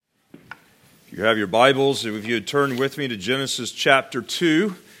You have your Bibles. If you would turn with me to Genesis chapter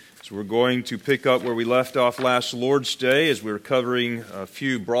 2. So we're going to pick up where we left off last Lord's Day as we were covering a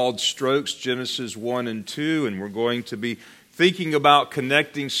few broad strokes, Genesis 1 and 2, and we're going to be thinking about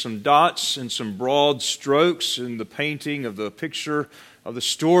connecting some dots and some broad strokes in the painting of the picture of the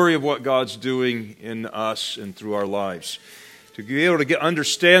story of what God's doing in us and through our lives. To be able to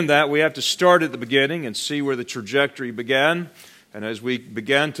understand that, we have to start at the beginning and see where the trajectory began. And as we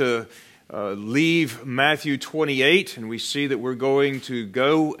began to leave Matthew 28, and we see that we're going to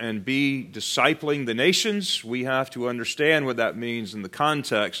go and be discipling the nations, we have to understand what that means in the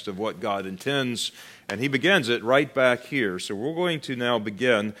context of what God intends, and He begins it right back here. So we're going to now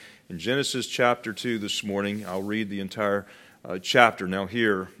begin in Genesis chapter 2 this morning. I'll read the entire chapter. Now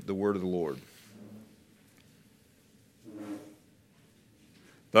hear the word of the Lord.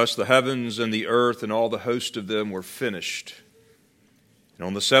 Thus the heavens and the earth and all the host of them were finished. And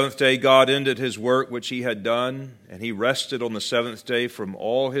on the seventh day God ended His work which He had done, and He rested on the seventh day from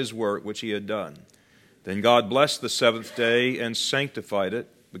all His work which He had done. Then God blessed the seventh day and sanctified it,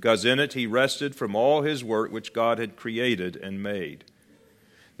 because in it He rested from all His work which God had created and made.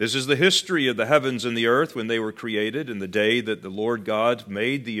 This is the history of the heavens and the earth when they were created, in the day that the Lord God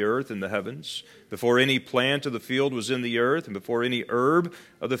made the earth and the heavens, before any plant of the field was in the earth, and before any herb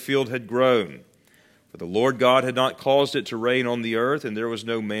of the field had grown. For the Lord God had not caused it to rain on the earth, and there was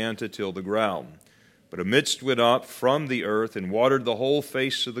no man to till the ground. But a mist went up from the earth and watered the whole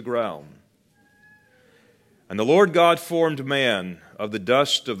face of the ground. And the Lord God formed man of the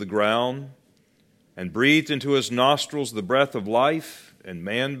dust of the ground, and breathed into his nostrils the breath of life, and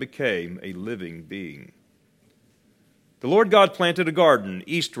man became a living being. The Lord God planted a garden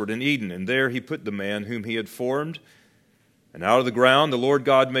eastward in Eden, and there He put the man whom He had formed. And out of the ground the Lord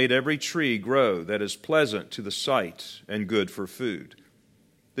God made every tree grow that is pleasant to the sight and good for food.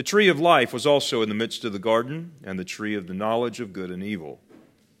 The tree of life was also in the midst of the garden, and the tree of the knowledge of good and evil.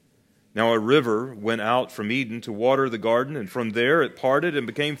 Now a river went out from Eden to water the garden, and from there it parted and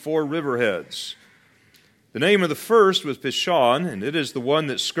became 4 riverheads. The name of the first was Pishon, and it is the one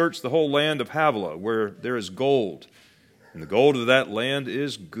that skirts the whole land of Havilah, where there is gold. And the gold of that land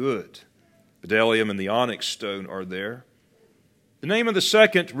is good. Bdellium and the onyx stone are there. The name of the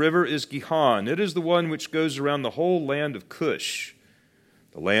second river is Gihon. It is the one which goes around the whole land of Cush.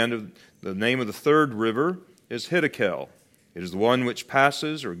 The name of the third river is Hiddekel. It is the one which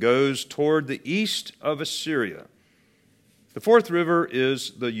passes or goes toward the east of Assyria. The fourth river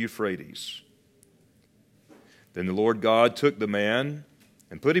is the Euphrates. Then the Lord God took the man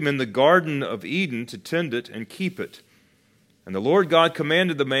and put him in the garden of Eden to tend it and keep it. And the Lord God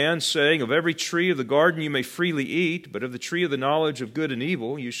commanded the man, saying, Of every tree of the garden you may freely eat, but of the tree of the knowledge of good and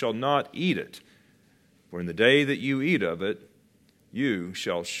evil you shall not eat it. For in the day that you eat of it, you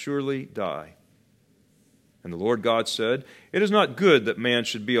shall surely die. And the Lord God said, It is not good that man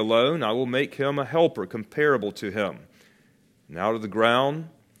should be alone. I will make him a helper comparable to him. And out of the ground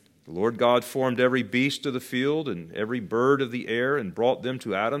the Lord God formed every beast of the field and every bird of the air, and brought them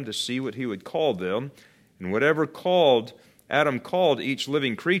to Adam to see what he would call them. And whatever Adam called each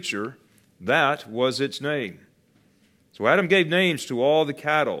living creature, that was its name. So Adam gave names to all the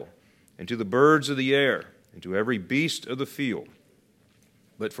cattle, and to the birds of the air, and to every beast of the field.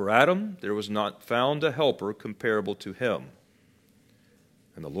 But for Adam there was not found a helper comparable to him.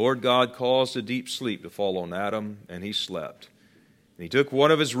 And the Lord God caused a deep sleep to fall on Adam, and he slept. And He took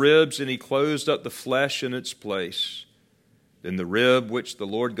one of his ribs, and He closed up the flesh in its place. Then the rib which the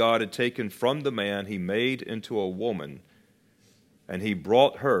Lord God had taken from the man He made into a woman, and He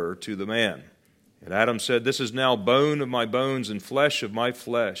brought her to the man. And Adam said, This is now bone of my bones and flesh of my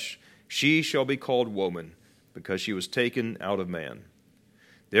flesh. She shall be called woman, because she was taken out of man.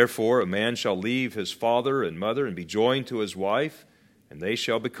 Therefore a man shall leave his father and mother and be joined to his wife, and they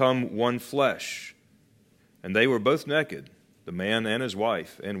shall become one flesh. And they were both naked, the man and his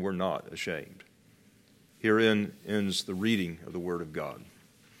wife, and were not ashamed. Herein ends the reading of the Word of God.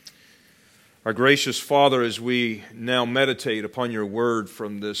 Our gracious Father, as we now meditate upon Your Word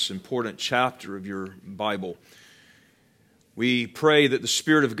from this important chapter of Your Bible, we pray that the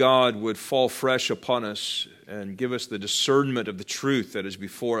Spirit of God would fall fresh upon us and give us the discernment of the truth that is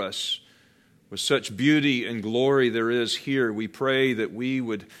before us. With such beauty and glory there is here, we pray that we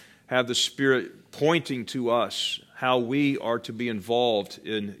would have the Spirit pointing to us how we are to be involved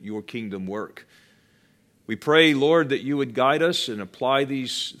in Your kingdom work. We pray, Lord, that You would guide us and apply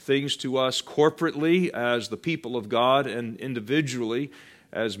these things to us corporately as the people of God and individually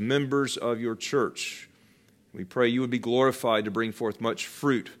as members of Your church. We pray You would be glorified to bring forth much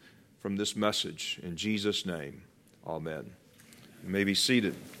fruit from this message. In Jesus' name, amen. You may be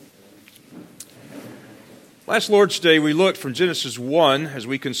seated. Last Lord's Day, we looked from Genesis 1 as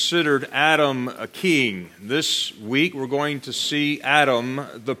we considered Adam a king. This week, we're going to see Adam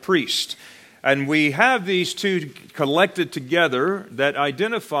the priest. And we have these two collected together that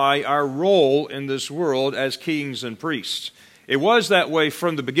identify our role in this world as kings and priests. It was that way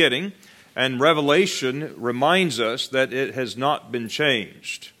from the beginning, and Revelation reminds us that it has not been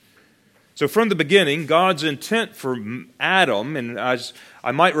changed. So from the beginning, God's intent for Adam, and as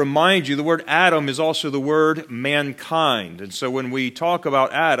I might remind you, the word Adam is also the word mankind. And so when we talk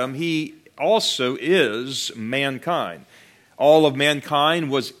about Adam, he also is mankind. All of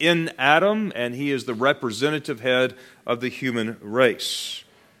mankind was in Adam, and he is the representative head of the human race.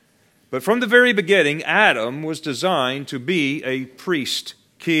 But from the very beginning, Adam was designed to be a priest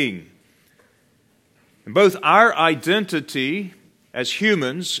king. And both our identity as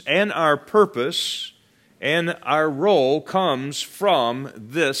humans and our purpose and our role comes from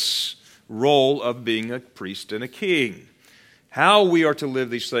this role of being a priest and a king. How we are to live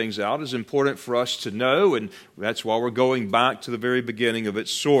these things out is important for us to know, and that's why we're going back to the very beginning of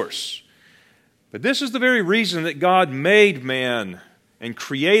its source. But this is the very reason that God made man and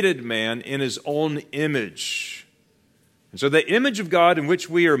created man in his own image. And so the image of God in which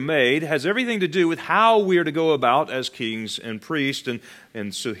we are made has everything to do with how we are to go about as kings and priests.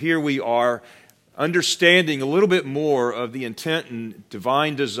 And so here we are understanding a little bit more of the intent and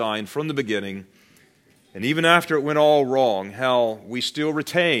divine design from the beginning. And even after it went all wrong, how we still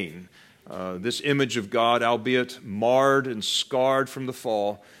retain this image of God, albeit marred and scarred from the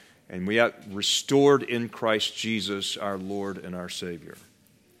fall, and we are restored in Christ Jesus, our Lord and our Savior.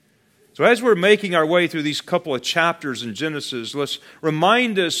 So as we're making our way through these couple of chapters in Genesis, let's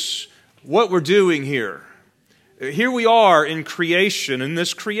remind us what we're doing here. Here we are in creation, and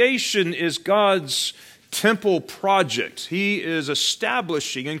this creation is God's temple project. He is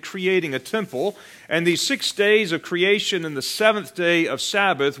establishing and creating a temple, and these 6 days of creation and the seventh day of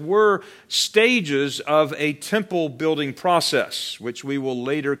Sabbath were stages of a temple building process, which we will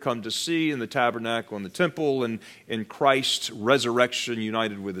later come to see in the tabernacle and the temple and in Christ's resurrection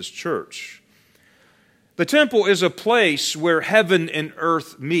united with his church. The temple is a place where heaven and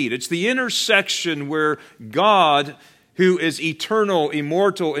earth meet. It's the intersection where God, who is eternal,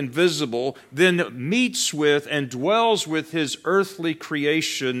 immortal, invisible, then meets with and dwells with his earthly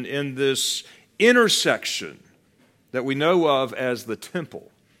creation in this intersection that we know of as the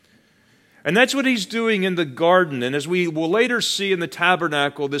temple. And that's what he's doing in the garden. And as we will later see in the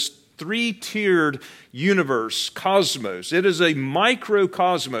tabernacle, this three-tiered universe, cosmos. It is a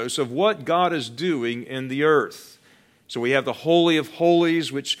microcosmos of what God is doing in the earth. So we have the Holy of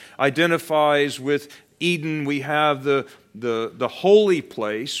Holies, which identifies with Eden. We have the holy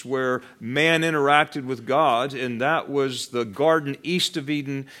place where man interacted with God, and that was the garden east of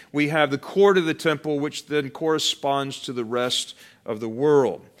Eden. We have the court of the temple, which then corresponds to the rest of the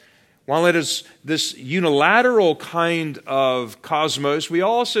world. While it is this unilateral kind of cosmos, we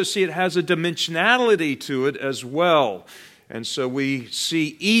also see it has a dimensionality to it as well. And so we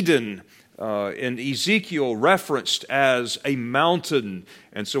see Eden in Ezekiel referenced as a mountain.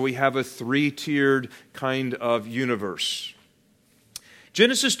 And so we have a three-tiered kind of universe.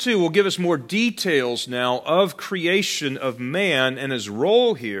 Genesis 2 will give us more details now of creation of man and his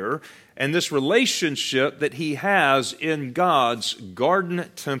role here and this relationship that he has in God's garden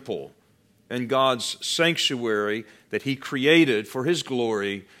temple and God's sanctuary that he created for his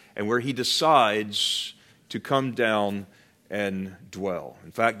glory and where he decides to come down and dwell.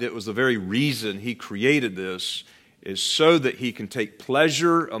 In fact, it was the very reason he created this is so that he can take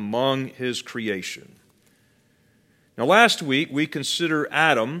pleasure among his creation. Now, last week we considered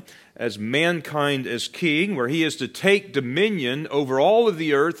Adam as mankind as king, where he is to take dominion over all of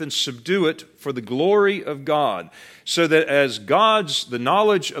the earth and subdue it for the glory of God, so that as the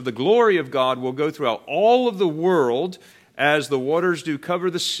knowledge of the glory of God will go throughout all of the world, as the waters do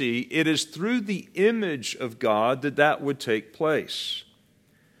cover the sea, it is through the image of God that would take place.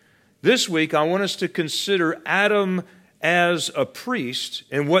 This week, I want us to consider Adam as a priest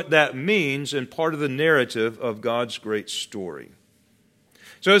and what that means and part of the narrative of God's great story.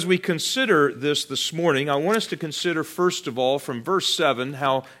 So as we consider this morning, I want us to consider, first of all, from verse 7,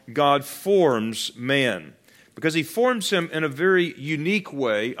 how God forms man. Because he forms him in a very unique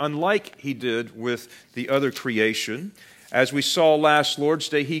way, unlike he did with the other creation. As we saw last Lord's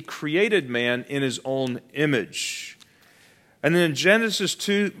Day, he created man in his own image. And then in Genesis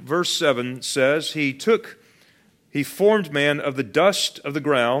 2, verse 7 says, He formed man of the dust of the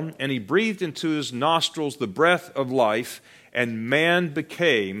ground, and he breathed into his nostrils the breath of life, and man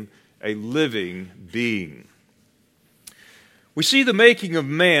became a living being. We see the making of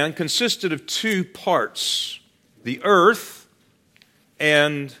man consisted of two parts, the earth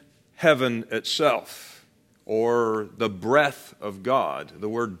and heaven itself, or the breath of God. The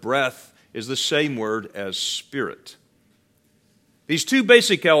word breath is the same word as spirit. These two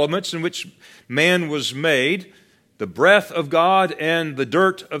basic elements in which man was made, the breath of God and the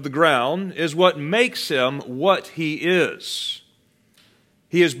dirt of the ground, is what makes him what he is.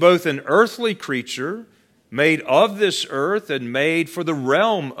 He is both an earthly creature, made of this earth and made for the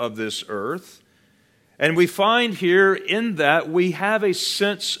realm of this earth. And we find here in that we have a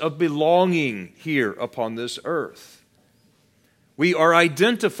sense of belonging here upon this earth. We are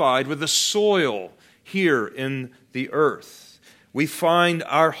identified with the soil here in the earth. We find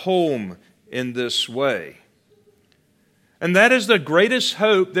our home in this way. And that is the greatest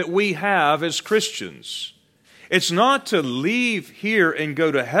hope that we have as Christians. It's not to leave here and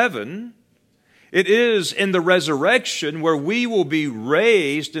go to heaven. It is in the resurrection where we will be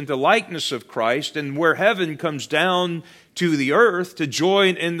raised into likeness of Christ and where heaven comes down to the earth to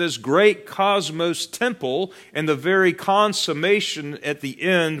join in this great cosmos temple and the very consummation at the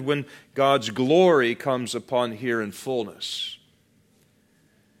end when God's glory comes upon here in fullness.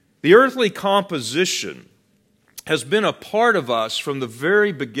 The earthly composition has been a part of us from the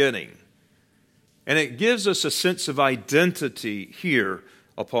very beginning, and it gives us a sense of identity here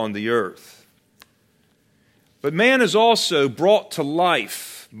upon the earth. But man is also brought to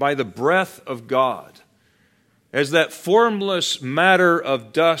life by the breath of God. As that formless matter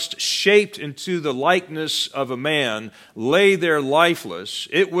of dust shaped into the likeness of a man lay there lifeless,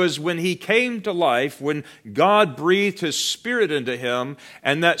 it was when he came to life, when God breathed His Spirit into him,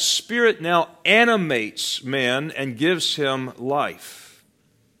 and that Spirit now animates man and gives him life.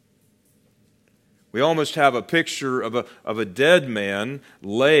 We almost have a picture of a dead man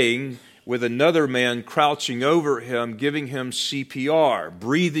laying with another man crouching over him, giving him CPR,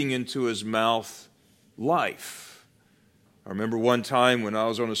 breathing into his mouth life. I remember one time when I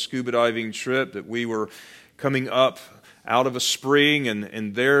was on a scuba diving trip that we were coming up out of a spring,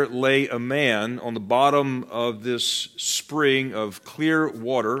 and there lay a man on the bottom of this spring of clear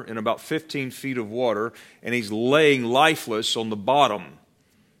water in about 15 feet of water, and he's laying lifeless on the bottom.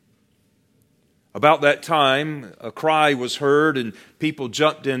 About that time, a cry was heard, and people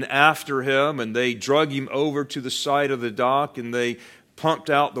jumped in after him, and they drug him over to the side of the dock, and they pumped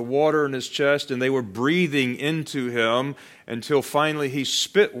out the water in his chest, and they were breathing into him until finally he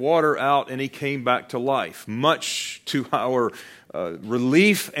spit water out and he came back to life, much to our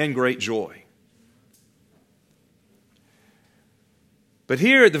relief and great joy. But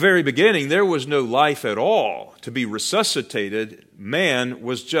here at the very beginning, there was no life at all to be resuscitated. Man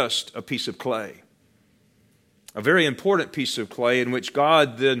was just a piece of clay. A very important piece of clay in which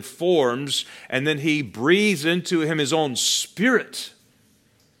God then forms, and then He breathes into him His own Spirit.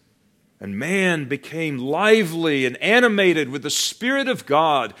 And man became lively and animated with the Spirit of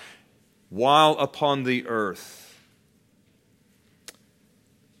God while upon the earth.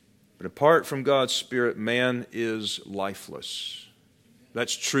 But apart from God's Spirit, man is lifeless.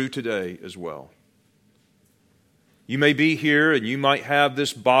 That's true today as well. You may be here and you might have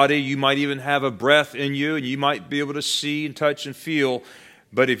this body, you might even have a breath in you, and you might be able to see and touch and feel.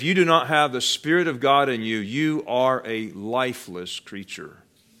 But if you do not have the Spirit of God in you, you are a lifeless creature.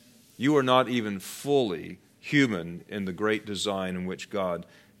 You are not even fully human in the great design in which God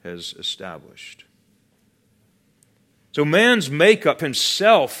has established. So man's makeup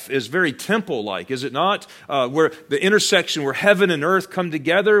himself is very temple-like, is it not? Where the intersection where heaven and earth come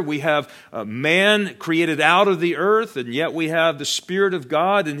together, we have man created out of the earth, and yet we have the Spirit of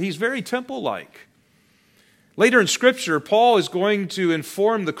God, and He's very temple-like. Later in Scripture, Paul is going to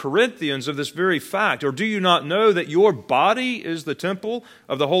inform the Corinthians of this very fact. Or do you not know that your body is the temple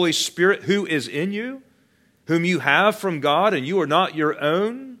of the Holy Spirit who is in you, whom you have from God, and you are not your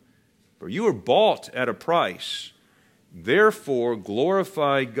own? For you are bought at a price. Therefore,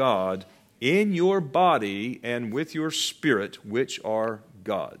 glorify God in your body and with your spirit, which are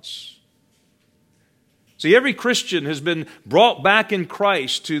God's. See, every Christian has been brought back in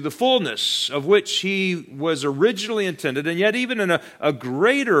Christ to the fullness of which he was originally intended, and yet even in a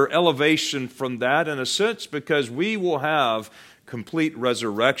greater elevation from that, in a sense, because we will have complete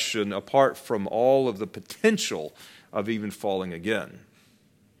resurrection apart from all of the potential of even falling again.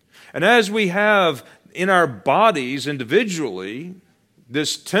 And as we have in our bodies individually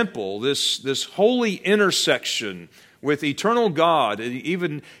this temple, this holy intersection with eternal God, and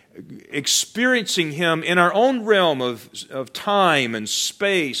even experiencing Him in our own realm of time and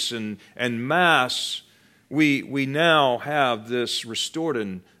space and mass, we now have this restored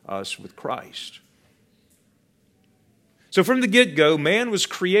in us with Christ. So from the get-go, man was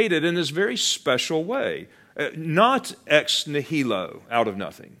created in this very special way. Not ex nihilo, out of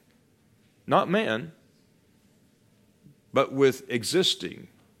nothing. Not man, but with existing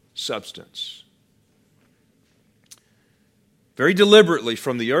substance. Very deliberately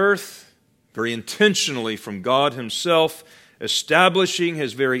from the earth, very intentionally from God himself, establishing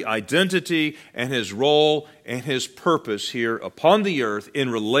his very identity and his role and his purpose here upon the earth in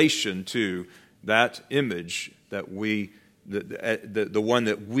relation to that image that we, the one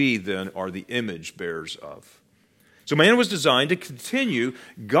that we then are the image bearers of. So man was designed to continue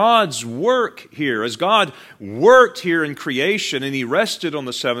God's work here. As God worked here in creation and he rested on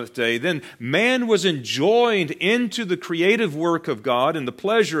the seventh day, then man was enjoined into the creative work of God and the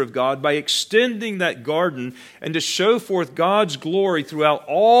pleasure of God by extending that garden and to show forth God's glory throughout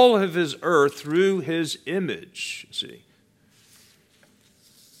all of his earth through his image. See?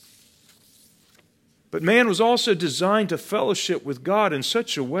 But man was also designed to fellowship with God in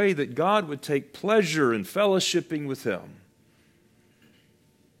such a way that God would take pleasure in fellowshipping with him.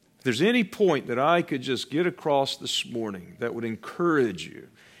 If there's any point that I could just get across this morning that would encourage you,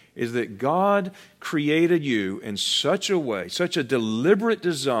 is that God created you in such a way, such a deliberate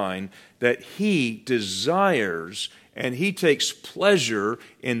design, that he desires and he takes pleasure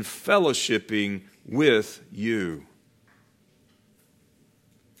in fellowshipping with you.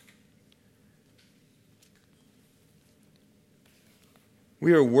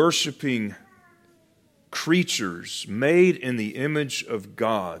 We are worshiping creatures made in the image of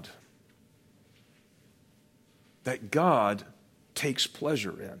God that God takes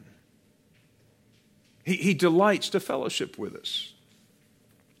pleasure in. He delights to fellowship with us.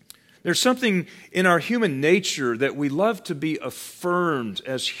 There's something in our human nature that we love to be affirmed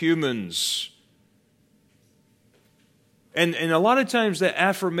as humans. And a lot of times that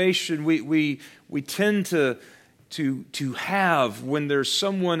affirmation we tend to have when there's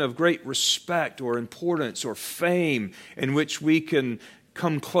someone of great respect or importance or fame in which we can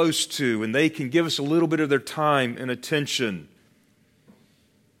come close to and they can give us a little bit of their time and attention.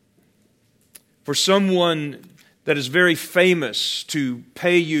 For someone that is very famous to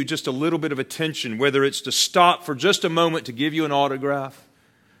pay you just a little bit of attention, whether it's to stop for just a moment to give you an autograph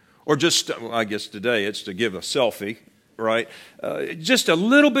or just, well, I guess today it's to give a selfie. Right? Just a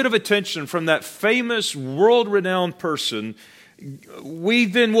little bit of attention from that famous, world-renowned person, we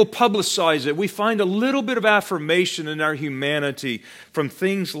then will publicize it. We find a little bit of affirmation in our humanity from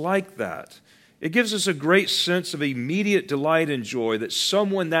things like that. It gives us a great sense of immediate delight and joy that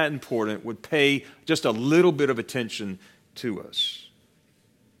someone that important would pay just a little bit of attention to us.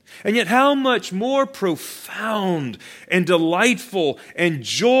 And yet how much more profound and delightful and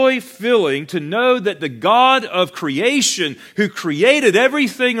joy-filling to know that the God of creation, who created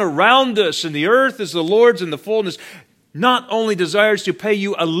everything around us, and the earth is the Lord's and the fullness, not only desires to pay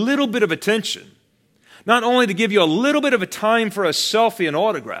you a little bit of attention, not only to give you a little bit of a time for a selfie and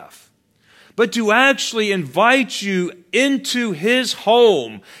autograph, but to actually invite you into his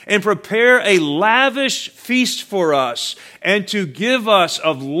home and prepare a lavish feast for us and to give us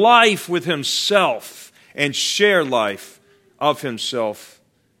of life with himself and share life of himself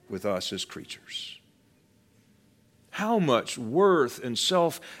with us as creatures. How much worth and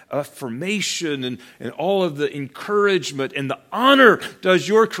self-affirmation and all of the encouragement and the honor does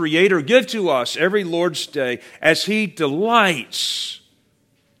your Creator give to us every Lord's Day as he delights.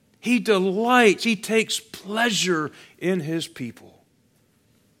 He delights, he takes pleasure in his people.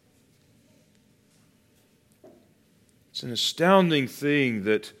 It's an astounding thing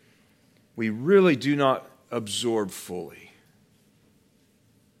that we really do not absorb fully.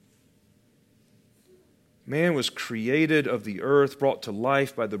 Man was created of the earth, brought to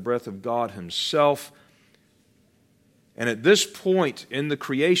life by the breath of God himself. And at this point in the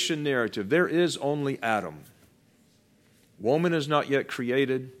creation narrative, there is only Adam. Woman is not yet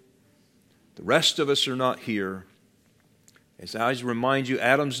created. The rest of us are not here. As I remind you,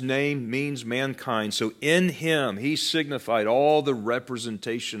 Adam's name means mankind. So in him, he signified all the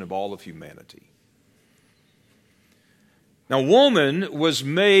representation of all of humanity. Now, woman was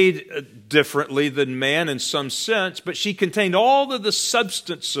made differently than man in some sense, but she contained all of the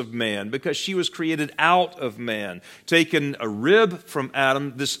substance of man because she was created out of man. Taken a rib from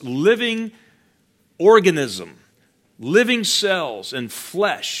Adam, this living organism, living cells and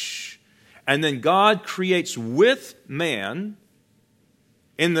flesh. And then God creates with man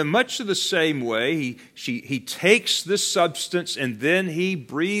in much of the same way. He takes this substance and then he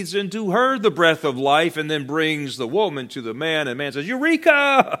breathes into her the breath of life and then brings the woman to the man. And man says,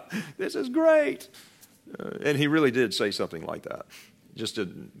 "Eureka! This is great." And he really did say something like that, just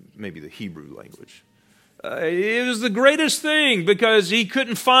in maybe the Hebrew language. it was the greatest thing because he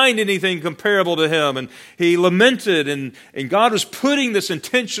couldn't find anything comparable to him. And he lamented, and God was putting this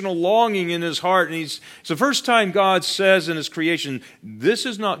intentional longing in his heart. And it's the first time God says in his creation, this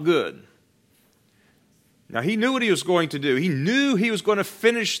is not good. Now, he knew what he was going to do. He knew he was going to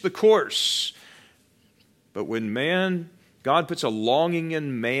finish the course. But when God puts a longing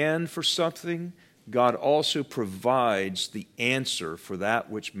in man for something, God also provides the answer for that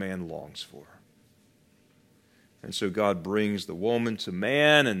which man longs for. And so God brings the woman to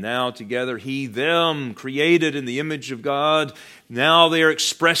man, and now together he, them, created in the image of God. Now they are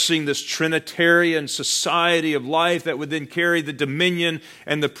expressing this Trinitarian society of life that would then carry the dominion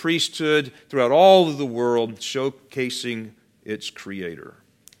and the priesthood throughout all of the world, showcasing its Creator.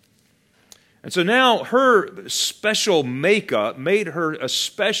 And so now her special makeup made her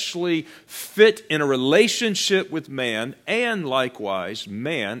especially fit in a relationship with man, and likewise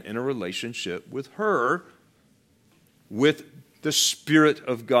man in a relationship with her, with the Spirit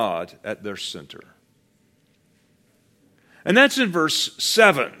of God at their center. And that's in verse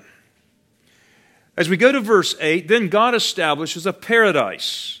 7. As we go to verse 8, then God establishes a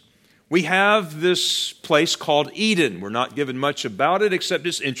paradise. We have this place called Eden. We're not given much about it except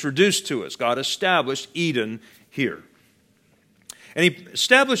it's introduced to us. God established Eden here. And he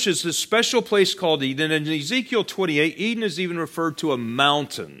establishes this special place called Eden. And in Ezekiel 28, Eden is even referred to a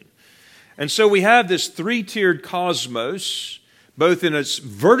mountain. And so we have this three-tiered cosmos, both in its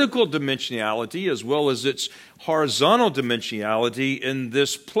vertical dimensionality as well as its horizontal dimensionality in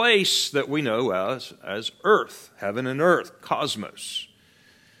this place that we know as earth, heaven and earth, cosmos.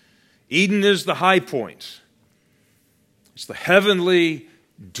 Eden is the high point. It's the heavenly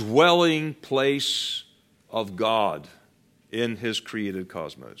dwelling place of God in his created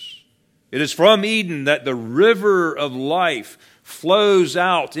cosmos. It is from Eden that the river of life flows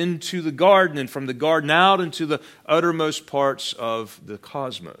out into the garden, and from the garden out into the uttermost parts of the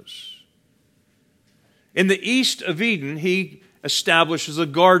cosmos. In the east of Eden, he establishes a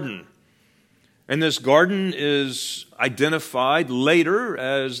garden. And this garden is identified later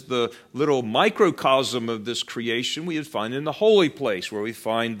as the little microcosm of this creation we would find in the holy place, where we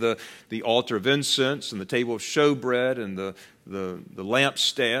find the altar of incense and the table of showbread and the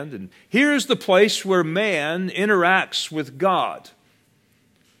lampstand. And here's the place where man interacts with God.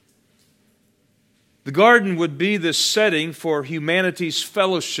 The garden would be this setting for humanity's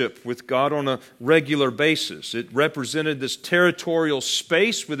fellowship with God on a regular basis. It represented this territorial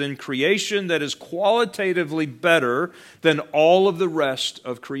space within creation that is qualitatively better than all of the rest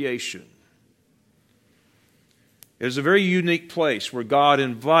of creation. It is a very unique place where God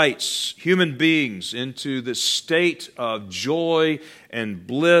invites human beings into this state of joy and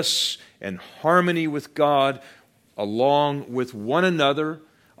bliss and harmony with God, along with one another,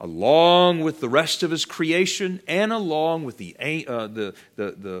 along with the rest of his creation, and along with the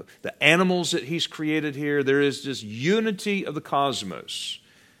animals that he's created here. There is this unity of the cosmos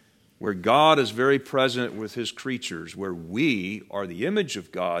where God is very present with his creatures, where we are the image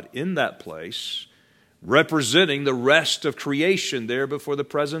of God in that place, representing the rest of creation there before the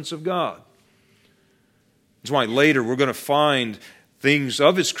presence of God. That's why later we're going to find things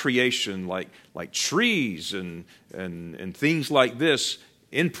of his creation like trees and things like this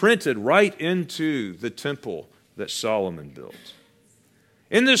imprinted right into the temple that Solomon built.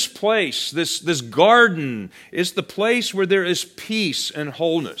 In this place, this garden is the place where there is peace and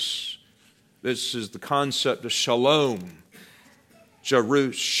wholeness. This is the concept of shalom.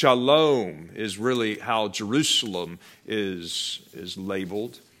 Shalom is really how Jerusalem is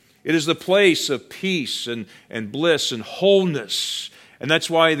labeled. It is the place of peace and bliss and wholeness. And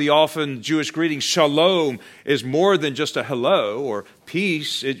that's why the often Jewish greeting, shalom, is more than just a hello or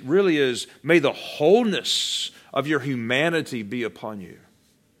peace. It really is, may the wholeness of your humanity be upon you.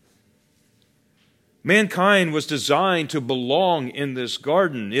 Mankind was designed to belong in this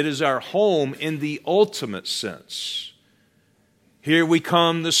garden. It is our home in the ultimate sense. Here we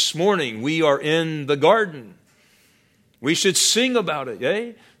come this morning. We are in the garden. We should sing about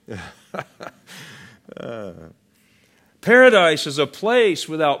it, eh? Paradise is a place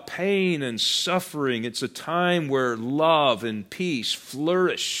without pain and suffering. It's a time where love and peace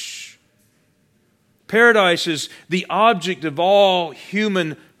flourish. Paradise is the object of all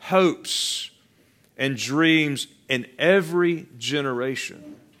human hopes and dreams in every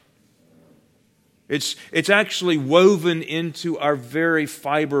generation. It's actually woven into our very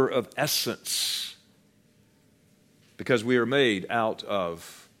fiber of essence because we are made out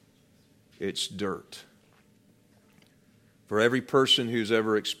of its dirt. For every person who's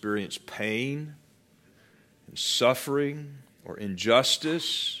ever experienced pain and suffering or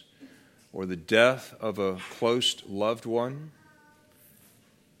injustice or the death of a close loved one,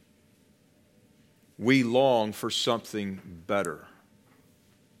 we long for something better.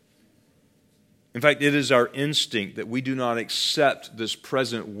 In fact, it is our instinct that we do not accept this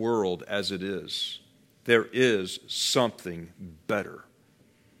present world as it is. There is something better.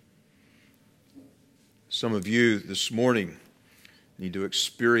 Some of you this morning need to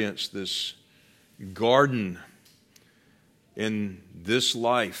experience this garden in this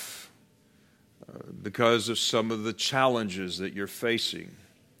life because of some of the challenges that you're facing.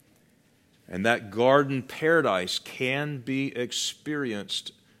 And that garden paradise can be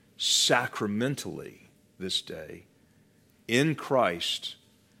experienced sacramentally this day in Christ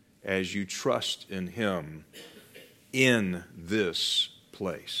as you trust in Him in this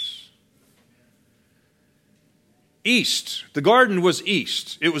place. East. The garden was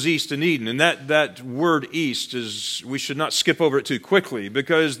east. It was east in Eden. And that word east is, we should not skip over it too quickly,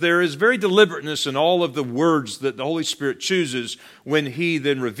 because there is very deliberateness in all of the words that the Holy Spirit chooses when He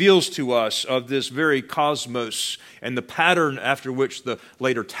then reveals to us of this very cosmos and the pattern after which the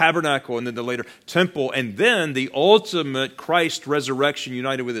later tabernacle and then the later temple and then the ultimate Christ resurrection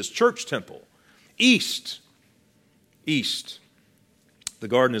united with His church temple. East. East. The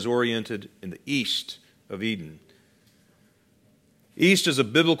garden is oriented in the east of Eden. East is a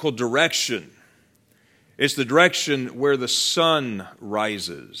biblical direction. It's the direction where the sun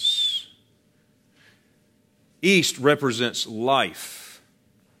rises. East represents life.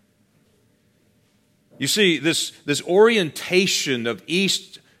 You see, this orientation of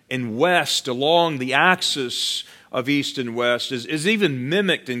east and west along the axis of east and west is even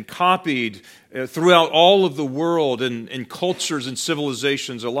mimicked and copied throughout all of the world and cultures and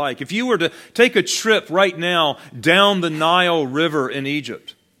civilizations alike. If you were to take a trip right now down the Nile River in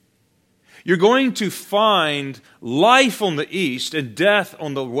Egypt, you're going to find life on the east and death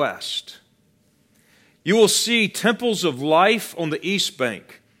on the west. You will see temples of life on the east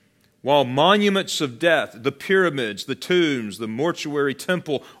bank, while monuments of death, the pyramids, the tombs, the mortuary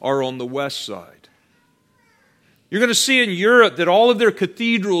temple are on the west side. You're going to see in Europe that all of their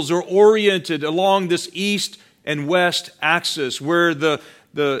cathedrals are oriented along this east and west axis, where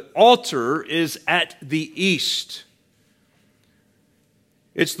the altar is at the east.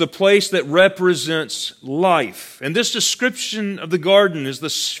 It's the place that represents life. And this description of the garden is the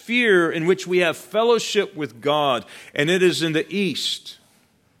sphere in which we have fellowship with God, and it is in the east,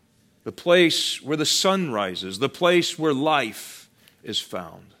 the place where the sun rises, the place where life is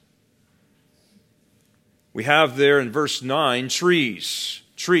found. We have there in verse 9, trees.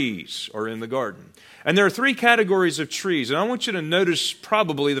 Trees are in the garden. And there are three categories of trees. And I want you to notice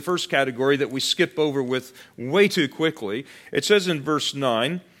probably the first category that we skip over with way too quickly. It says in verse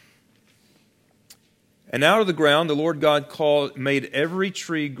 9, "And out of the ground the Lord God made every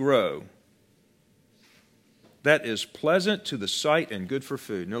tree grow that is pleasant to the sight and good for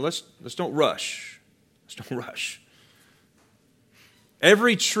food." Now let's don't rush. Let's don't rush.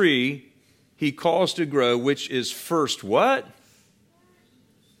 Every tree He caused to grow, which is first what?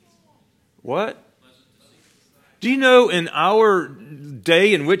 What? Do you know in our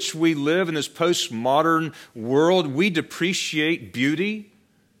day in which we live, in this postmodern world, we depreciate beauty?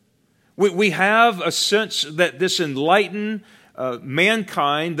 We have a sense that this enlightened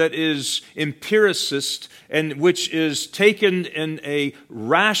mankind that is empiricist and which is taken in a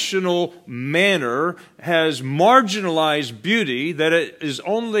rational manner has marginalized beauty, that it is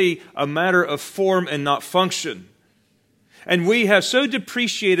only a matter of form and not function. And we have so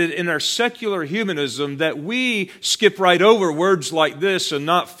depreciated in our secular humanism that we skip right over words like this and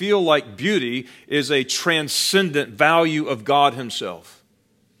not feel like beauty is a transcendent value of God Himself.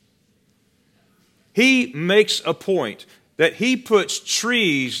 He makes a point that He puts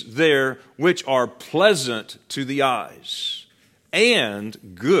trees there which are pleasant to the eyes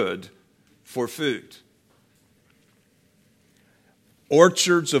and good for food.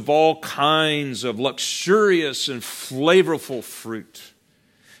 Orchards of all kinds of luxurious and flavorful fruit.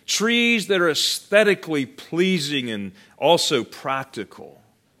 Trees that are aesthetically pleasing and also practical.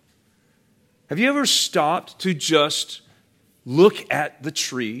 Have you ever stopped to just look at the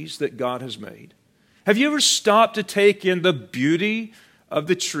trees that God has made? Have you ever stopped to take in the beauty of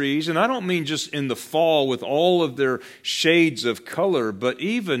the trees? And I don't mean just in the fall with all of their shades of color, but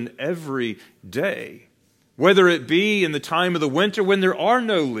even every day. Whether it be in the time of the winter when there are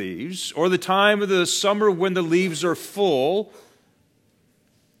no leaves, or the time of the summer when the leaves are full,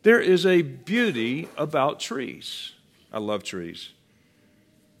 there is a beauty about trees. I love trees.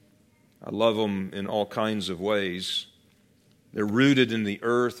 I love them in all kinds of ways. They're rooted in the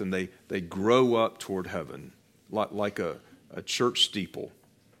earth and they grow up toward heaven like a church steeple.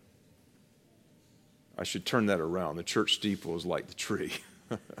 I should turn that around. The church steeple is like the tree.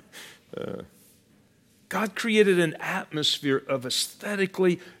 God created an atmosphere of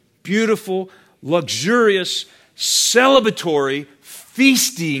aesthetically beautiful, luxurious, celebratory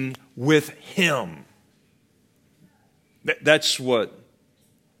feasting with Him. That's what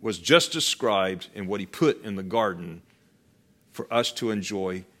was just described in what He put in the garden for us to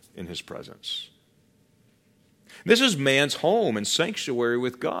enjoy in His presence. This is man's home and sanctuary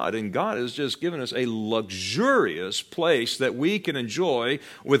with God, and God has just given us a luxurious place that we can enjoy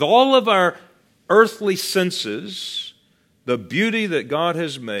with all of our earthly senses, the beauty that God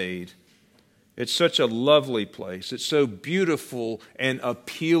has made. It's such a lovely place. It's so beautiful and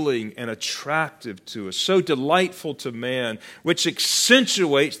appealing and attractive to us, so delightful to man, which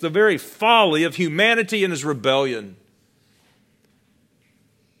accentuates the very folly of humanity and his rebellion.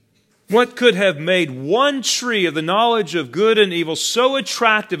 What could have made one tree of the knowledge of good and evil so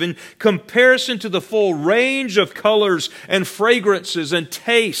attractive in comparison to the full range of colors and fragrances and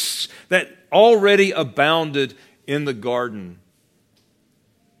tastes that already abounded in the garden?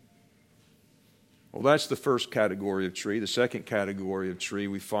 Well, that's the first category of tree. The second category of tree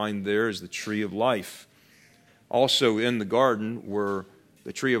we find there is the tree of life. Also in the garden were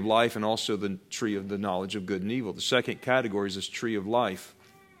the tree of life and also the tree of the knowledge of good and evil. The second category is this tree of life.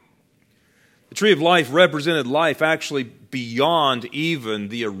 The tree of life represented life actually beyond even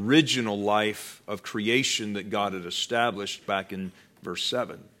the original life of creation that God had established back in verse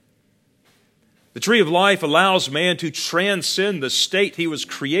 7. The tree of life allows man to transcend the state he was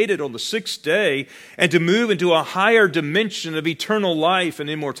created on the sixth day and to move into a higher dimension of eternal life and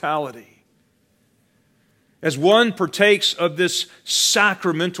immortality. As one partakes of this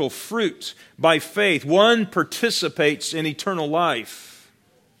sacramental fruit by faith, one participates in eternal life.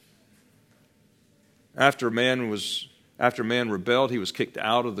 After man rebelled, he was kicked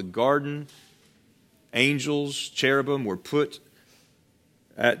out of the garden. Angels, cherubim were put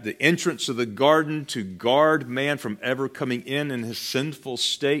at the entrance of the garden to guard man from ever coming in his sinful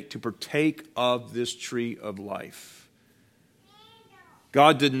state to partake of this tree of life.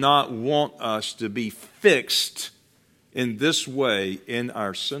 God did not want us to be fixed in this way in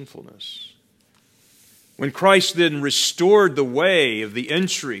our sinfulness. When Christ then restored the way of the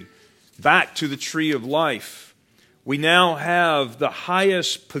entry back to the tree of life, we now have the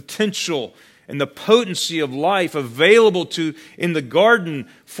highest potential and the potency of life available in the garden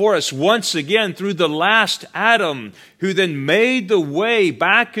for us once again through the last Adam, who then made the way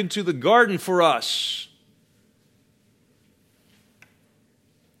back into the garden for us,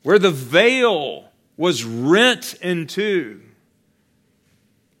 where the veil was rent in two.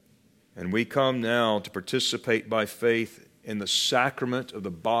 And we come now to participate by faith in the sacrament of the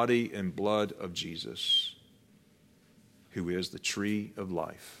body and blood of Jesus, who is the tree of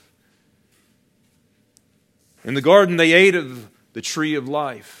life. In the garden, they ate of the tree of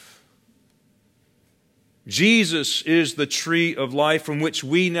life. Jesus is the tree of life from which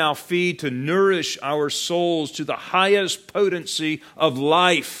we now feed to nourish our souls to the highest potency of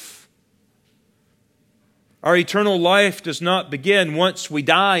life. Our eternal life does not begin once we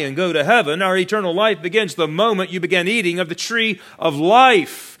die and go to heaven. Our eternal life begins the moment you begin eating of the tree of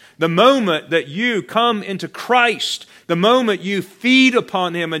life. The moment that you come into Christ. The moment you feed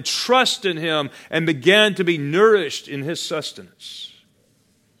upon Him and trust in Him and begin to be nourished in His sustenance.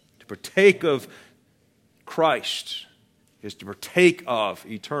 To partake of Christ is to partake of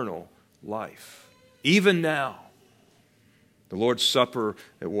eternal life. Even now, the Lord's Supper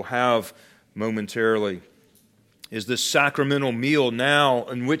that we'll have momentarily is this sacramental meal now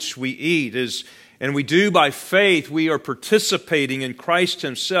in which we eat. And we do by faith. We are participating in Christ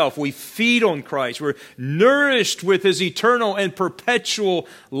Himself. We feed on Christ. We're nourished with His eternal and perpetual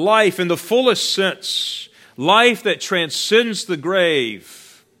life in the fullest sense. Life that transcends the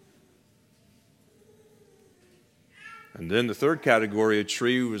grave. And then the third category of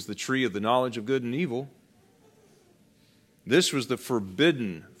tree was the tree of the knowledge of good and evil. This was the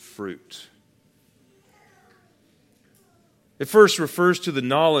forbidden fruit. It first refers to the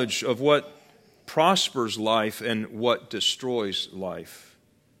knowledge of what prospers life and what destroys life.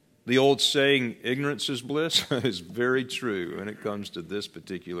 The old saying, ignorance is bliss, is very true when it comes to this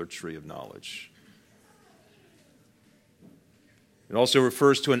particular tree of knowledge. It also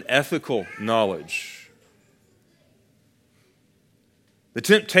refers to an ethical knowledge. The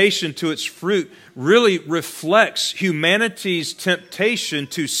temptation to its fruit really reflects humanity's temptation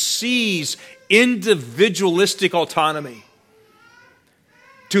to seize individualistic autonomy.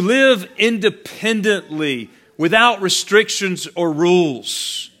 To live independently without restrictions or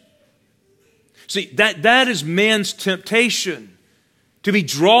rules. See, that is man's temptation. to be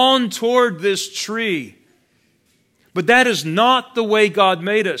drawn toward this tree. But that is not the way God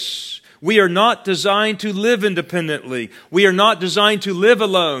made us. We are not designed to live independently. We are not designed to live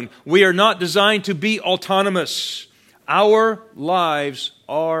alone. We are not designed to be autonomous. Our lives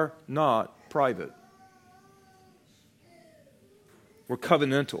are not private. We're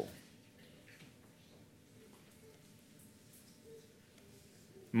covenantal.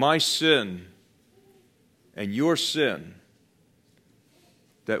 My sin and your sin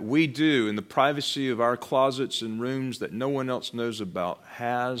that we do in the privacy of our closets and rooms that no one else knows about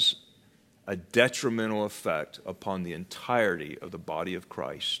has a detrimental effect upon the entirety of the body of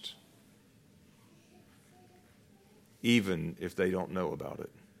Christ, even if they don't know about it.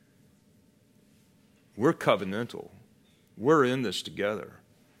 We're covenantal. We're in this together.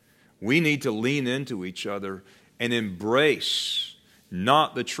 We need to lean into each other and embrace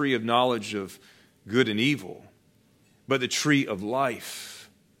not the tree of knowledge of good and evil, but the tree of life.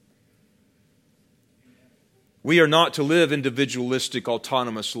 We are not to live individualistic,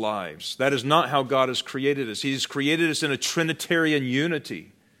 autonomous lives. That is not how God has created us. He has created us in a Trinitarian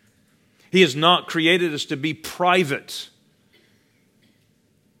unity. He has not created us to be private.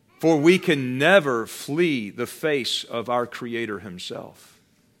 For we can never flee the face of our Creator Himself.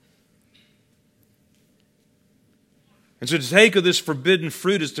 And so to take of this forbidden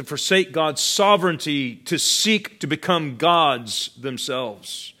fruit is to forsake God's sovereignty, to seek to become gods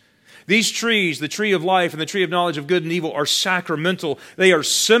themselves. These trees, the tree of life and the tree of knowledge of good and evil, are sacramental. They are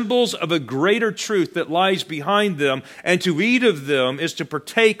symbols of a greater truth that lies behind them, and to eat of them is to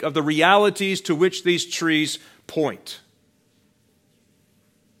partake of the realities to which these trees point.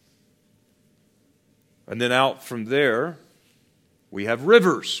 And then out from there, we have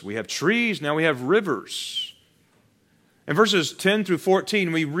rivers. We have trees, now we have rivers. In verses 10 through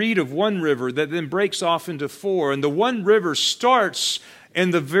 14, we read of one river that then breaks off into four. And the one river starts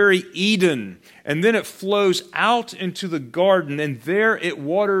in the very Eden, and then it flows out into the garden, and there it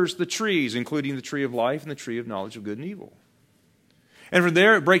waters the trees, including the tree of life and the tree of knowledge of good and evil. And from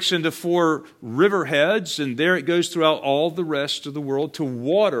there it breaks into four river heads, and there it goes throughout all the rest of the world to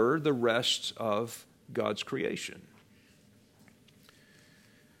water the rest of God's creation.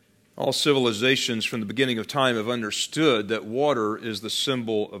 All civilizations from the beginning of time have understood that water is the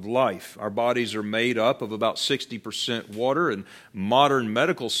symbol of life. Our bodies are made up of about 60% water, and modern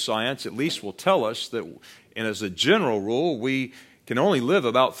medical science at least will tell us that, and as a general rule, we can only live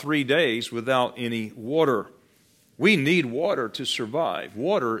about 3 days without any water. We need water to survive.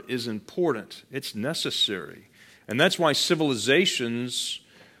 Water is important. It's necessary. And that's why civilizations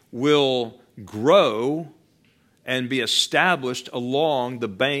will grow and be established along the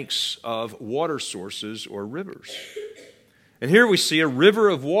banks of water sources or rivers. And here we see a river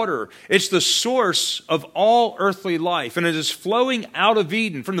of water. It's the source of all earthly life, and it is flowing out of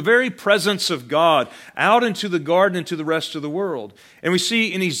Eden, from the very presence of God, out into the garden and to the rest of the world. And we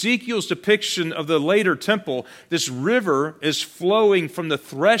see in Ezekiel's depiction of the later temple, this river is flowing from the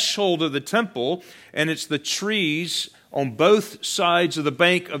threshold of the temple, and it's the trees on both sides of the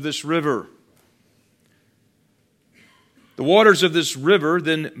bank of this river. The waters of this river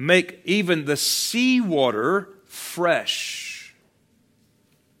then make even the seawater fresh.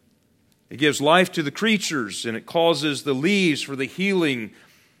 It gives life to the creatures, and it causes the leaves for the healing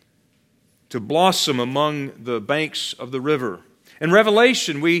to blossom among the banks of the river. In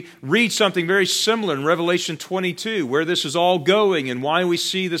Revelation, we read something very similar in Revelation 22, where this is all going and why we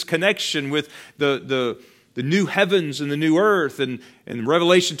see this connection with the new heavens and the new earth, and in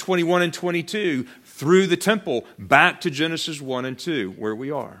Revelation 21 and 22, through the temple, back to Genesis 1 and 2, where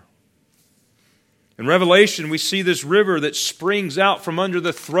we are. In Revelation, we see this river that springs out from under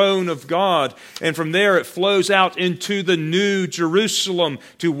the throne of God, and from there it flows out into the new Jerusalem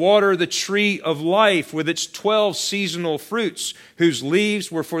to water the tree of life with its 12 seasonal fruits, whose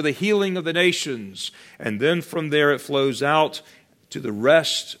leaves were for the healing of the nations. And then from there it flows out to the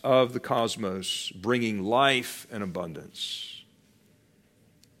rest of the cosmos, bringing life and abundance.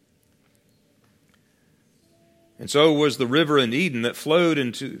 And so was the river in Eden that flowed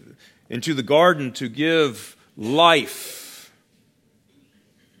into the garden to give life,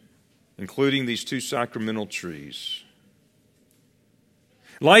 including these two sacramental trees.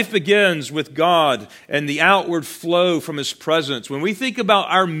 Life begins with God and the outward flow from His presence. When we think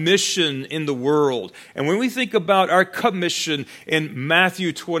about our mission in the world, and when we think about our commission in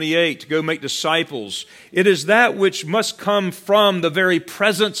Matthew 28 to go make disciples, it is that which must come from the very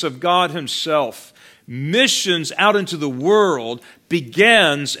presence of God Himself. Missions out into the world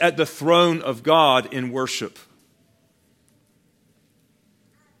begins at the throne of God in worship.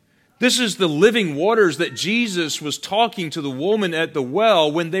 This is the living waters that Jesus was talking to the woman at the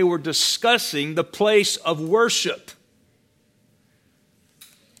well when they were discussing the place of worship.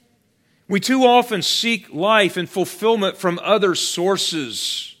 We too often seek life and fulfillment from other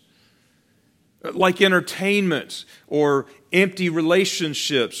sources, like entertainment or empty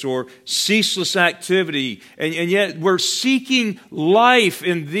relationships or ceaseless activity. And yet we're seeking life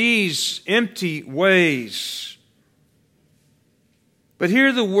in these empty ways. But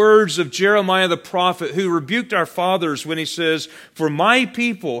hear the words of Jeremiah the prophet, who rebuked our fathers when he says, "For my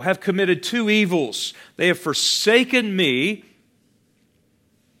people have committed two evils. They have forsaken me,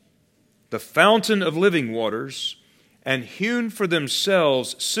 the fountain of living waters, and hewn for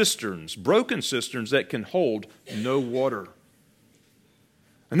themselves cisterns, broken cisterns that can hold no water."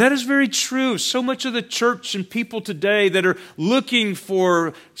 And that is very true. So much of the church and people today that are looking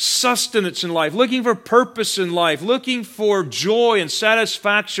for sustenance in life, looking for purpose in life, looking for joy and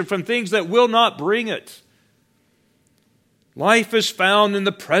satisfaction from things that will not bring it. Life is found in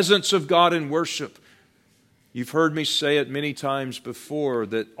the presence of God in worship. You've heard me say it many times before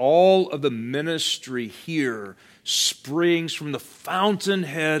that all of the ministry here springs from the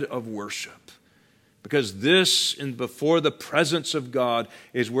fountainhead of worship. Because this, and before the presence of God,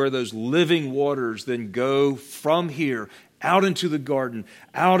 is where those living waters then go from here out into the garden,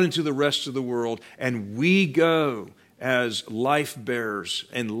 out into the rest of the world, and we go as life bearers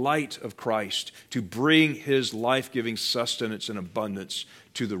and light of Christ to bring His life-giving sustenance and abundance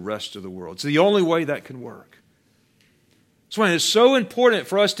to the rest of the world. It's the only way that can work. That's why it's so important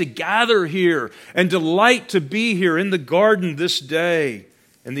for us to gather here and delight to be here in the garden this day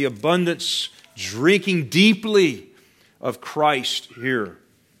in the abundance, drinking deeply of Christ here.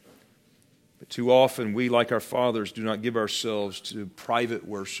 But too often we, like our fathers, do not give ourselves to private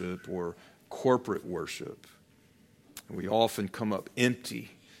worship or corporate worship. We often come up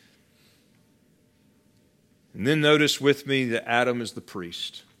empty. And then notice with me that Adam is the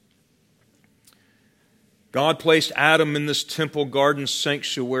priest. God placed Adam in this temple garden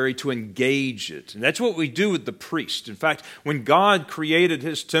sanctuary to engage it. And that's what we do with the priest. In fact, when God created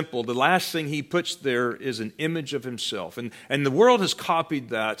His temple, the last thing He puts there is an image of Himself. And the world has copied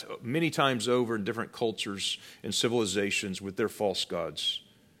that many times over in different cultures and civilizations with their false gods.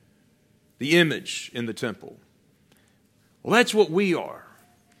 The image in the temple. Well, that's what we are.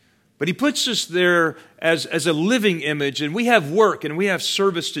 But He puts us there as a living image, and we have work and we have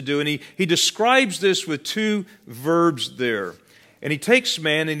service to do. And he describes this with two verbs there. And He takes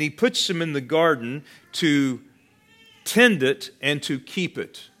man and He puts him in the garden to tend it and to keep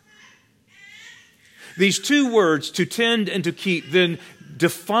it. These two words, to tend and to keep, then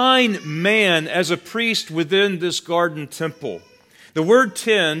define man as a priest within this garden temple. The word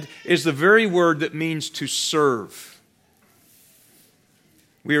tend is the very word that means to serve.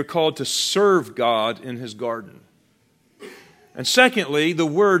 We are called to serve God in His garden. And secondly, the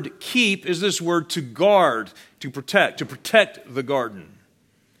word keep is this word to guard, to protect the garden.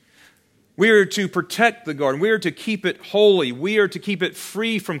 We are to protect the garden. We are to keep it holy. We are to keep it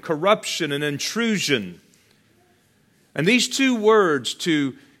free from corruption and intrusion. And these two words,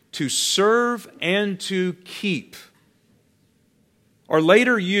 to serve and to keep, are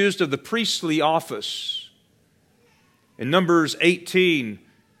later used of the priestly office. In Numbers 18,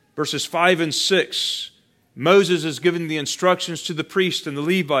 verses 5 and 6, Moses is giving the instructions to the priests and the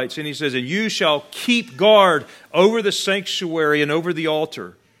Levites, and he says, "And you shall keep guard over the sanctuary and over the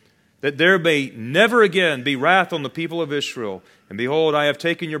altar, that there may never again be wrath on the people of Israel. And behold, I have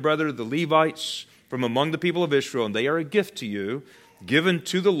taken your brother the Levites from among the people of Israel, and they are a gift to you, given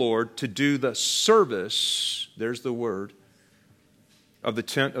to the Lord to do the service," there's the word, "of the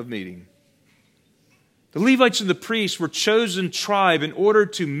tent of meeting." The Levites and the priests were chosen tribe in order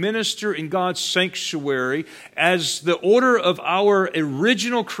to minister in God's sanctuary as the order of our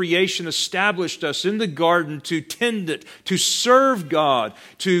original creation established us in the garden to tend it, to serve God,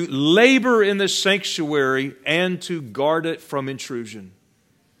 to labor in the sanctuary, and to guard it from intrusion.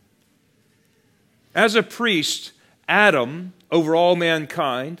 As a priest, Adam, over all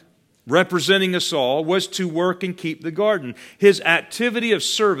mankind, representing us all, was to work and keep the garden. His activity of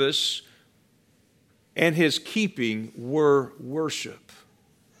service and his keeping were worship.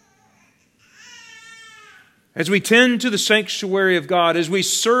 As we tend to the sanctuary of God, as we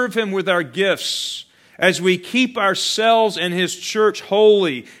serve Him with our gifts, as we keep ourselves and His church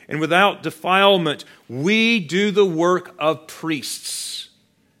holy and without defilement, we do the work of priests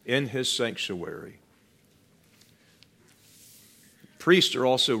in His sanctuary. Priests are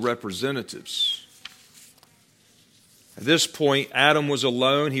also representatives. At this point, Adam was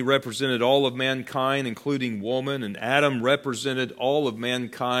alone. He represented all of mankind, including woman, and Adam represented all of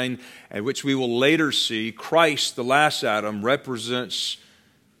mankind, and which we will later see Christ, the last Adam, represents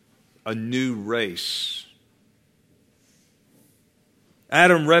a new race.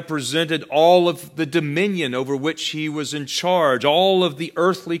 Adam represented all of the dominion over which he was in charge, all of the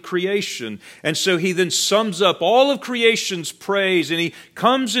earthly creation. And so he then sums up all of creation's praise, and he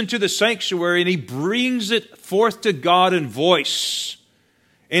comes into the sanctuary and he brings it forth to God in voice,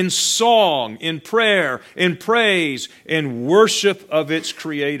 in song, in prayer, in praise, in worship of its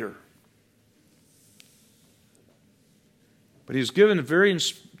Creator. But he's given a very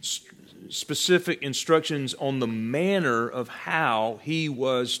specific instructions on the manner of how he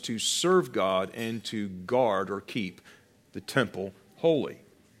was to serve God and to guard or keep the temple holy.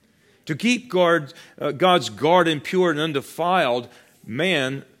 To keep God's garden pure and undefiled,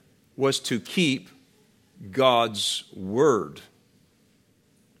 man was to keep God's word.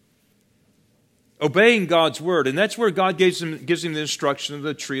 Obeying God's word. And that's where God gives him the instruction of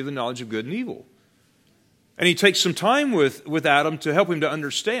the tree of the knowledge of good and evil. And he takes some time with Adam to help him to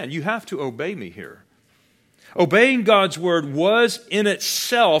understand, you have to obey me here. Obeying God's word was in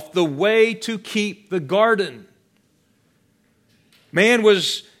itself the way to keep the garden. Man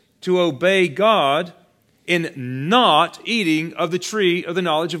was to obey God in not eating of the tree of the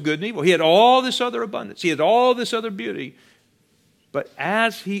knowledge of good and evil. He had all this other abundance. He had all this other beauty. But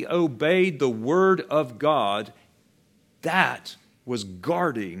as he obeyed the word of God, that was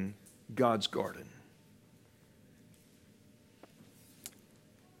guarding God's garden.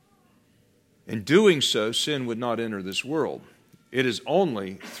 In doing so, sin would not enter this world. It is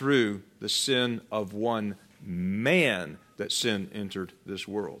only through the sin of one man that sin entered this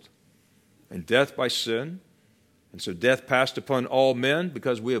world. And death by sin. And so death passed upon all men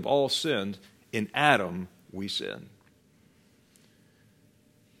because we have all sinned. In Adam we sin.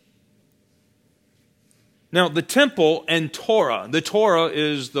 Now, the temple and Torah. The Torah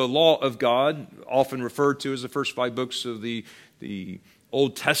is the law of God, often referred to as the first 5 books of the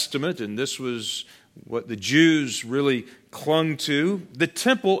Old Testament, and this was what the Jews really clung to. The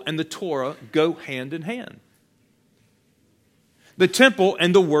temple and the Torah go hand in hand. The temple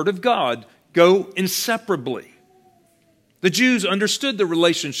and the Word of God go inseparably. The Jews understood the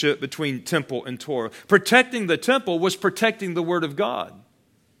relationship between temple and Torah. Protecting the temple was protecting the Word of God.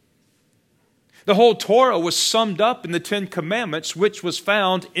 The whole Torah was summed up in the 10 Commandments, which was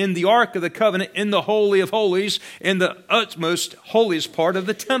found in the Ark of the Covenant, in the Holy of Holies, in the utmost holiest part of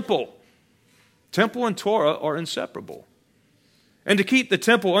the temple. Temple and Torah are inseparable. And to keep the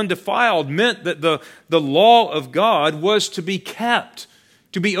temple undefiled meant that the law of God was to be kept,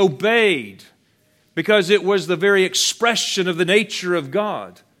 to be obeyed, because it was the very expression of the nature of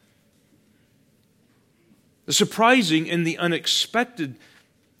God. The surprising and the unexpected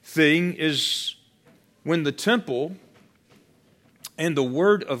thing is when the temple and the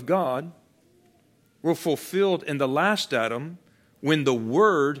Word of God were fulfilled in the last Adam, when the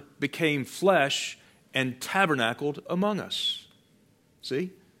Word became flesh and tabernacled among us.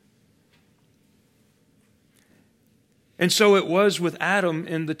 See? And so it was with Adam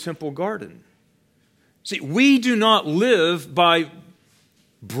in the temple garden. See, we do not live by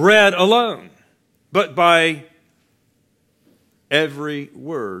bread alone, but by every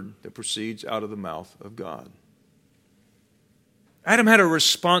word that proceeds out of the mouth of God. Adam had a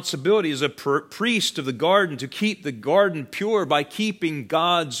responsibility as a priest of the garden to keep the garden pure by keeping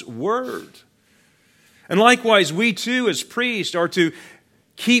God's word. And likewise, we too as priests are to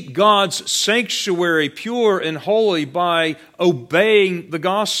keep God's sanctuary pure and holy by obeying the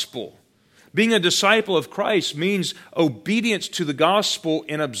gospel. Being a disciple of Christ means obedience to the gospel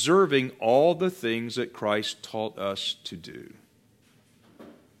in observing all the things that Christ taught us to do.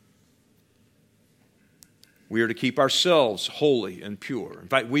 We are to keep ourselves holy and pure. In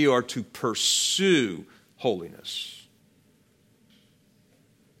fact, we are to pursue holiness.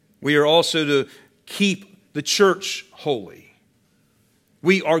 We are also to keep the church holy.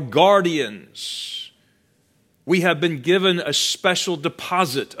 We are guardians. We have been given a special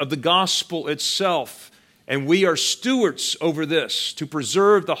deposit of the gospel itself, and we are stewards over this to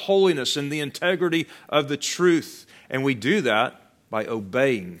preserve the holiness and the integrity of the truth. And we do that by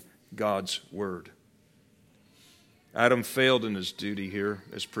obeying God's word. Adam failed in his duty here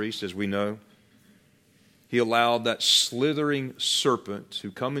as priest, as we know. He allowed that slithering serpent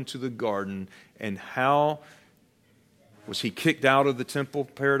to come into the garden, and how was he kicked out of the temple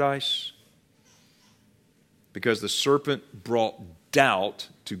paradise? Because the serpent brought doubt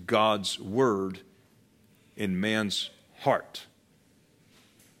to God's word in man's heart.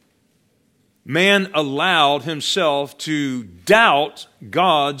 man allowed himself to doubt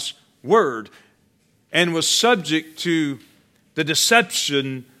God's word and was subject to the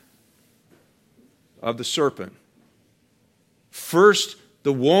deception of the serpent. First,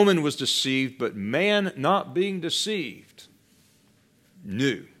 the woman was deceived, but man, not being deceived,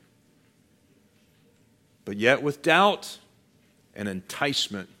 knew. But yet with doubt and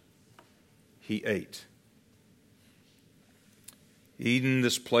enticement, he ate. Eden,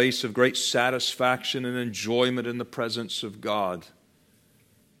 this place of great satisfaction and enjoyment in the presence of God,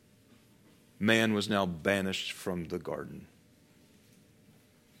 man was now banished from the garden.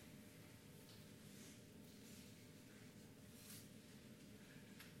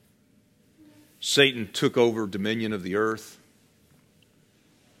 Satan took over dominion of the earth.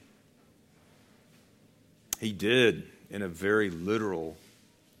 He did in a very literal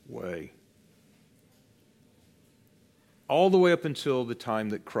way. All the way up until the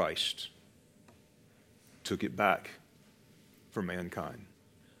time that Christ took it back for mankind.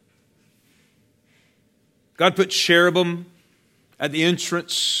 God put cherubim at the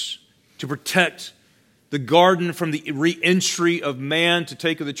entrance to protect the garden from the re-entry of man to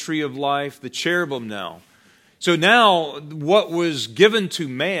take of the tree of life. The cherubim now. So now what was given to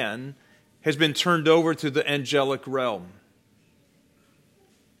man has been turned over to the angelic realm.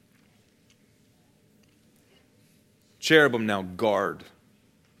 Cherubim now guard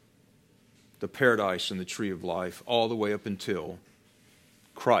the paradise and the tree of life all the way up until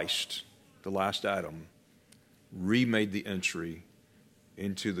Christ, the last Adam, remade the entry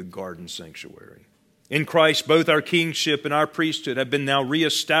into the garden sanctuary. In Christ, both our kingship and our priesthood have been now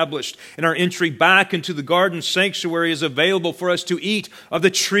reestablished, and our entry back into the garden sanctuary is available for us to eat of the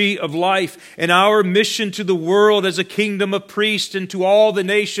tree of life. And our mission to the world as a kingdom of priests and to all the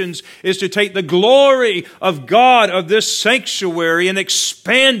nations is to take the glory of God of this sanctuary and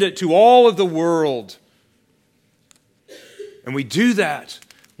expand it to all of the world. And we do that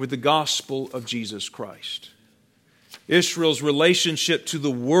with the gospel of Jesus Christ. Israel's relationship to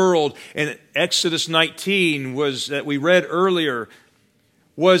the world in Exodus 19 was, that we read earlier,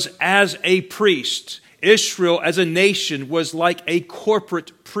 was as a priest. Israel as a nation was like a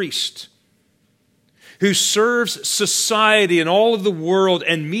corporate priest who serves society and all of the world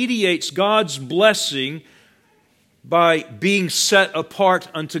and mediates God's blessing by being set apart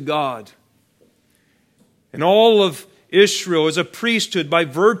unto God. And all of Israel is a priesthood by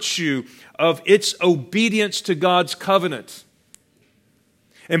virtue of its obedience to God's covenant.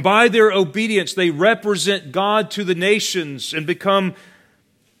 And by their obedience, they represent God to the nations and become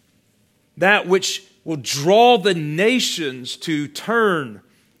that which will draw the nations to turn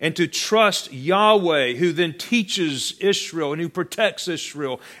and to trust Yahweh, who then teaches Israel and who protects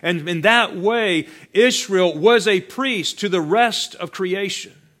Israel. And in that way, Israel was a priest to the rest of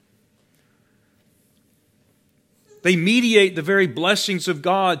creation. They mediate the very blessings of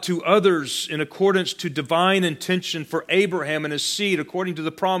God to others in accordance to divine intention for Abraham and his seed, according to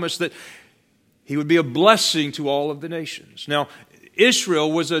the promise that he would be a blessing to all of the nations. Now,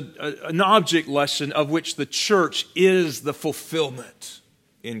 Israel was an object lesson of which the church is the fulfillment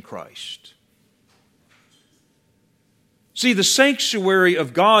in Christ. See, the sanctuary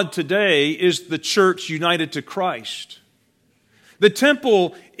of God today is the church united to Christ. The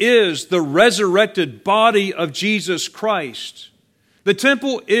temple is the resurrected body of Jesus Christ. The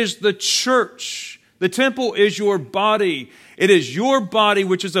temple is the church. The temple is your body. It is your body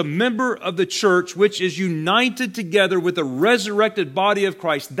which is a member of the church, which is united together with the resurrected body of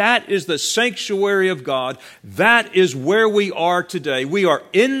Christ. That is the sanctuary of God. That is where we are today. We are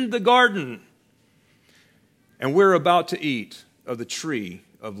in the garden, and we're about to eat of the tree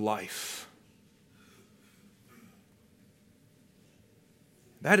of life.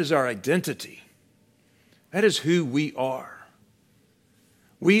 That is our identity. That is who we are.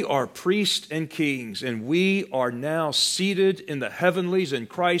 We are priests and kings, and we are now seated in the heavenlies in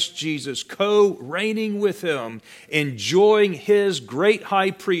Christ Jesus, co-reigning with Him, enjoying His great high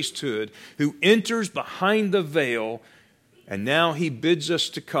priesthood, who enters behind the veil, and now He bids us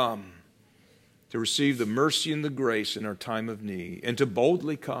to come to receive the mercy and the grace in our time of need, and to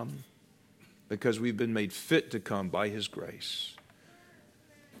boldly come because we've been made fit to come by His grace.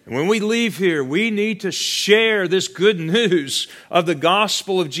 And when we leave here, we need to share this good news of the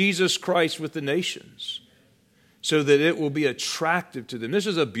gospel of Jesus Christ with the nations so that it will be attractive to them. This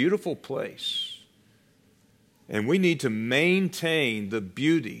is a beautiful place. And we need to maintain the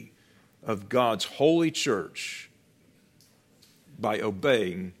beauty of God's holy church by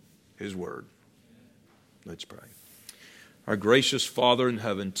obeying His word. Let's pray. Our gracious Father in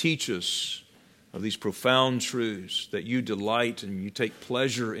heaven, teach us of these profound truths, that you delight and you take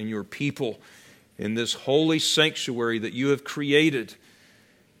pleasure in your people, in this holy sanctuary that you have created.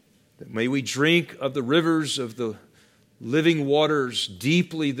 That may we drink of the rivers of the living waters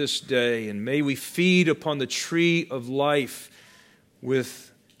deeply this day, and may we feed upon the tree of life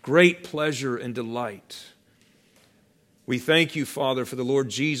with great pleasure and delight. We thank you, Father, for the Lord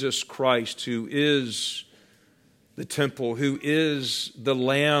Jesus Christ, who is the temple, who is the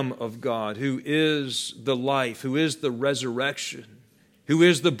Lamb of God, who is the life, who is the resurrection, who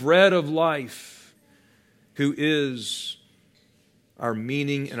is the bread of life, who is our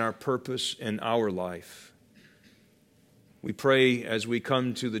meaning and our purpose in our life. We pray as we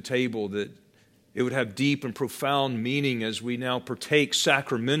come to the table that it would have deep and profound meaning as we now partake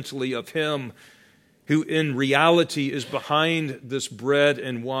sacramentally of Him who in reality is behind this bread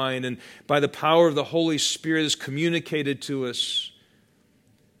and wine, and by the power of the Holy Spirit is communicated to us,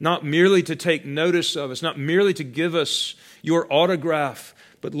 not merely to take notice of us, not merely to give us your autograph,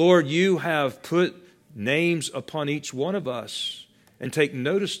 but Lord, you have put names upon each one of us and take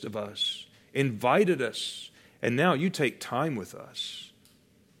notice of us, invited us, and now you take time with us,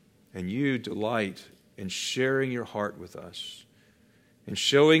 and you delight in sharing your heart with us, and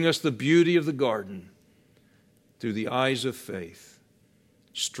showing us the beauty of the garden through the eyes of faith.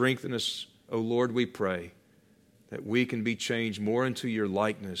 Strengthen us, O Lord, we pray, that we can be changed more into your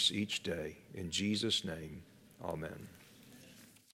likeness each day. In Jesus' name, amen.